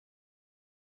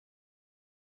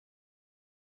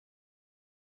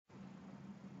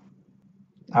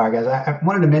All right, guys, I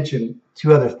wanted to mention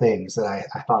two other things that I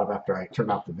thought of after I turned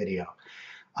off the video.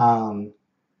 Um,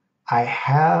 I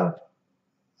have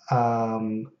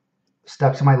um,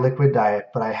 stuck to my liquid diet,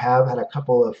 but I have had a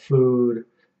couple of food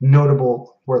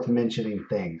notable, worth mentioning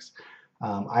things.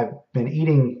 I've been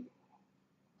eating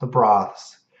the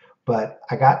broths, but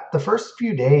I got the first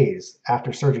few days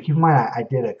after surgery. Keep in mind, I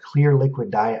did a clear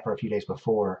liquid diet for a few days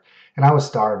before, and I was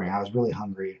starving. I was really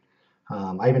hungry.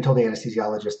 I even told the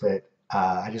anesthesiologist that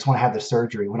I just want to have the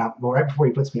surgery. Well, right before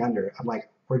he puts me under, I'm like,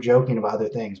 we're joking about other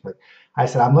things, but I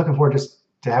said I'm looking forward just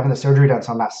to having the surgery done,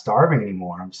 so I'm not starving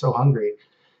anymore. I'm so hungry.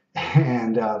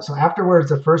 And so afterwards,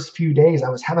 the first few days, I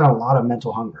was having a lot of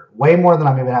mental hunger, way more than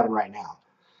I'm even having right now.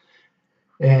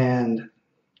 And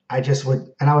I just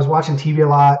would, and I was watching TV a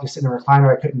lot, just in a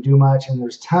recliner. I couldn't do much, and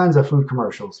there's tons of food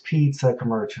commercials, pizza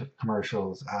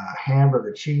commercials,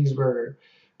 hamburger, cheeseburger,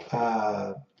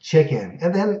 chicken,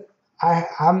 and then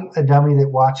I'm a dummy that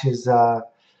watches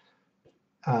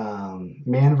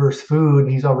Man vs. Food,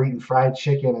 and he's all eating fried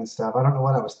chicken and stuff. I don't know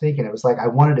what I was thinking. It was like I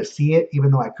wanted to see it,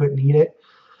 even though I couldn't eat it.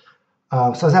 So I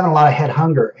was having a lot of head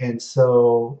hunger, and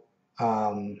so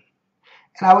and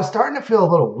I was starting to feel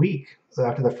a little weak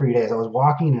after the 3 days. I was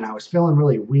walking and I was feeling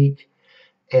really weak,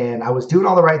 and I was doing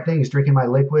all the right things, drinking my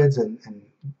liquids and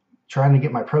trying to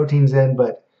get my proteins in,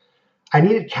 but I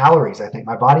needed calories. I think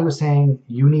my body was saying,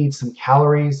 you need some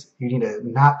calories. You need to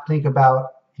not think about,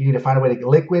 you need to find a way to get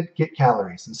liquid, get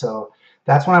calories. And so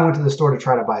that's when I went to the store to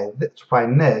try to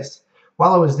find this.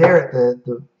 While I was there at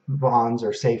the Vons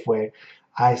or Safeway,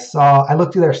 I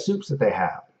looked through their soups that they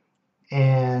have,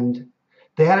 and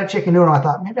they had a chicken noodle. I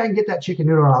thought maybe I can get that chicken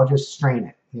noodle and I'll just strain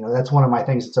it. You know, that's one of my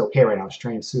things that's okay right now,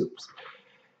 strain soups.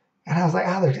 And I was like,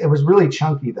 it was really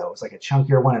chunky though. It was like a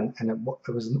chunkier one, and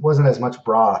wasn't as much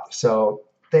broth. So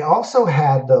they also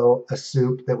had though a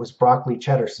soup that was broccoli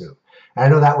cheddar soup. And I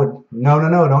know that would no,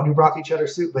 don't do broccoli cheddar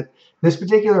soup. But this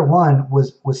particular one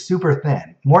was super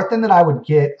thin, more thin than I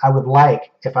would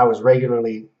like if I was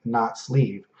regularly not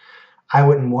sleeve. I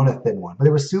wouldn't want a thin one, but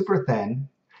it was super thin.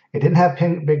 It didn't have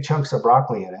big chunks of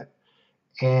broccoli in it,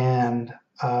 and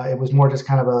it was more just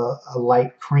kind of a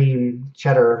light cream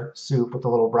cheddar soup with a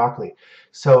little broccoli.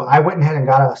 So I went ahead and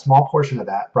got a small portion of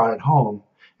that, brought it home,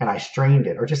 and I strained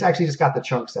it, or just got the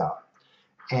chunks out.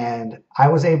 And I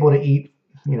was able to eat,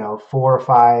 4 or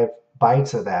 5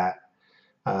 bites of that.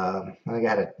 I think I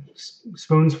had a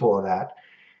spoonful of that,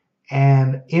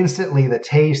 and instantly the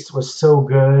taste was so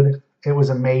good. It was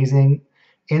amazing.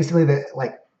 Instantly,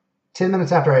 like 10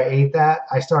 minutes after I ate that,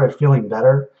 I started feeling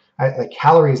better. The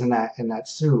calories in that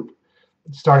soup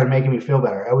started making me feel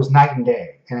better. It was night and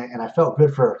day, and I felt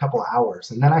good for a couple of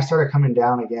hours. And then I started coming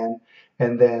down again,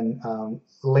 and then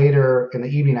later in the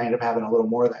evening, I ended up having a little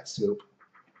more of that soup.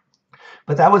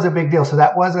 But that was a big deal. So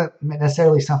that wasn't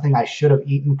necessarily something I should have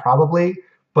eaten probably,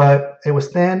 but it was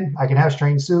thin. I can have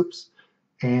strained soups,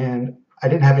 and I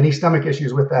didn't have any stomach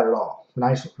issues with that at all.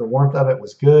 The warmth of it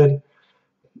was good,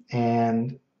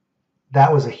 and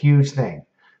that was a huge thing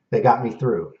that got me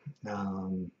through.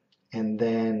 And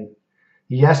then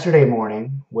yesterday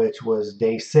morning, which was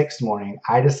day 6 morning,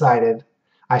 I started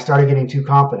getting too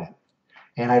confident,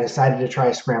 and I decided to try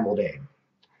a scrambled egg.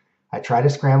 I tried a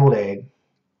scrambled egg.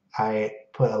 I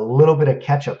put a little bit of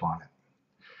ketchup on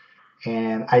it,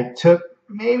 and I took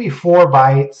maybe 4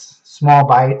 bites, small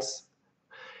bites,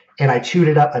 and I chewed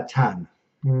it up a ton.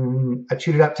 I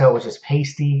chewed it up till it was just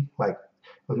pasty, like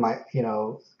with my,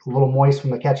 a little moist from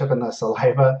the ketchup and the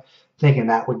saliva, thinking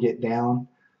that would get down.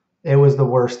 It was the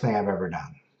worst thing I've ever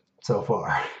done so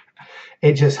far.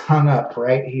 It just hung up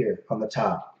right here on the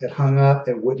top. It hung up.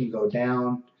 It wouldn't go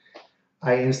down.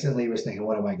 I instantly was thinking,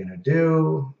 what am I going to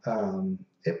do?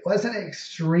 It wasn't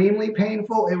extremely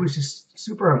painful. It was just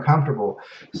super uncomfortable.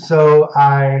 So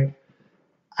I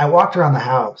walked around the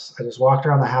house. I just walked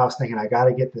around the house thinking, I got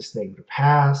to get this thing to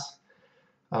pass.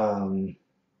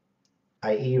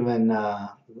 I even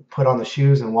put on the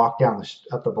shoes and walked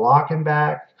up the block and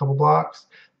back a couple blocks,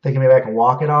 thinking maybe I can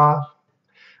walk it off.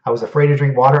 I was afraid to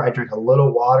drink water. I drank a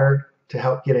little water to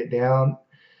help get it down,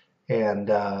 and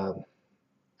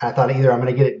I thought either I'm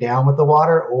going to get it down with the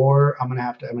water or I'm going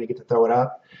to get to throw it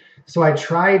up. So I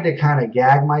tried to kind of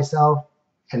gag myself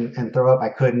and throw up. I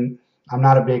couldn't. I'm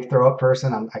not a big throw up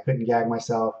person. I couldn't gag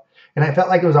myself, and I felt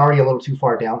like it was already a little too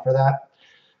far down for that.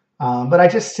 But I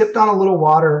just sipped on a little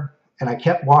water, and I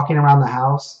kept walking around the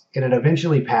house, and it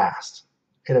eventually passed.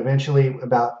 It eventually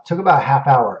took about a half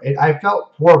hour. I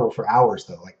felt horrible for hours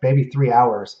though, like maybe 3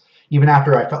 hours. Even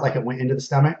after I felt like it went into the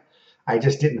stomach, I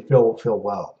just didn't feel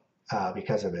well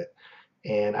because of it.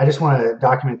 And I just want to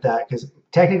document that because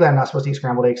technically I'm not supposed to eat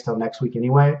scrambled eggs till next week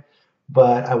anyway.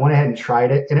 but I went ahead and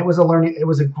tried it, and it was a learning.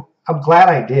 I'm glad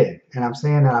I did, and I'm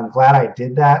saying that I'm glad I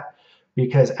did that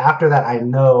because after that, I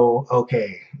know,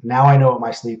 okay, now I know what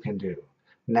my sleep can do.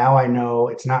 Now I know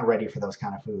it's not ready for those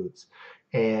kind of foods,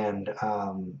 and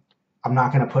I'm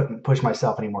not going to push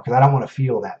myself anymore because I don't want to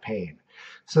feel that pain.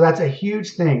 So that's a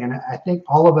huge thing, and I think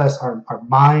all of us, our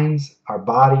minds, our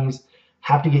bodies,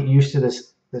 have to get used to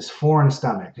this foreign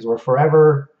stomach because we're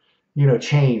forever,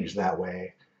 changed that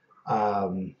way.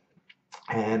 Um,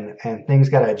 and things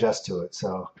got to adjust to it.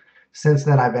 So since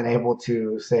then, I've been able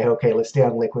to say, okay, let's stay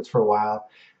on liquids for a while.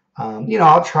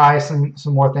 I'll try some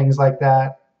more things like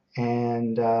that,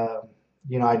 and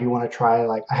I do want to try.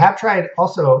 Like I have tried.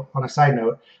 Also, on a side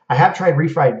note, I have tried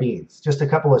refried beans, just a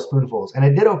couple of spoonfuls, and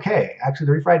it did okay. Actually,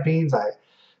 the refried beans, I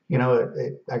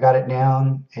got it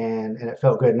down, and it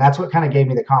felt good, and that's what kind of gave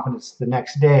me the confidence the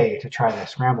next day to try the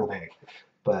scrambled egg.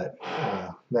 But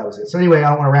that was it. So anyway, I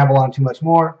don't want to ramble on too much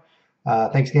more.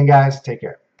 Thanks again, guys. Take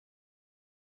care.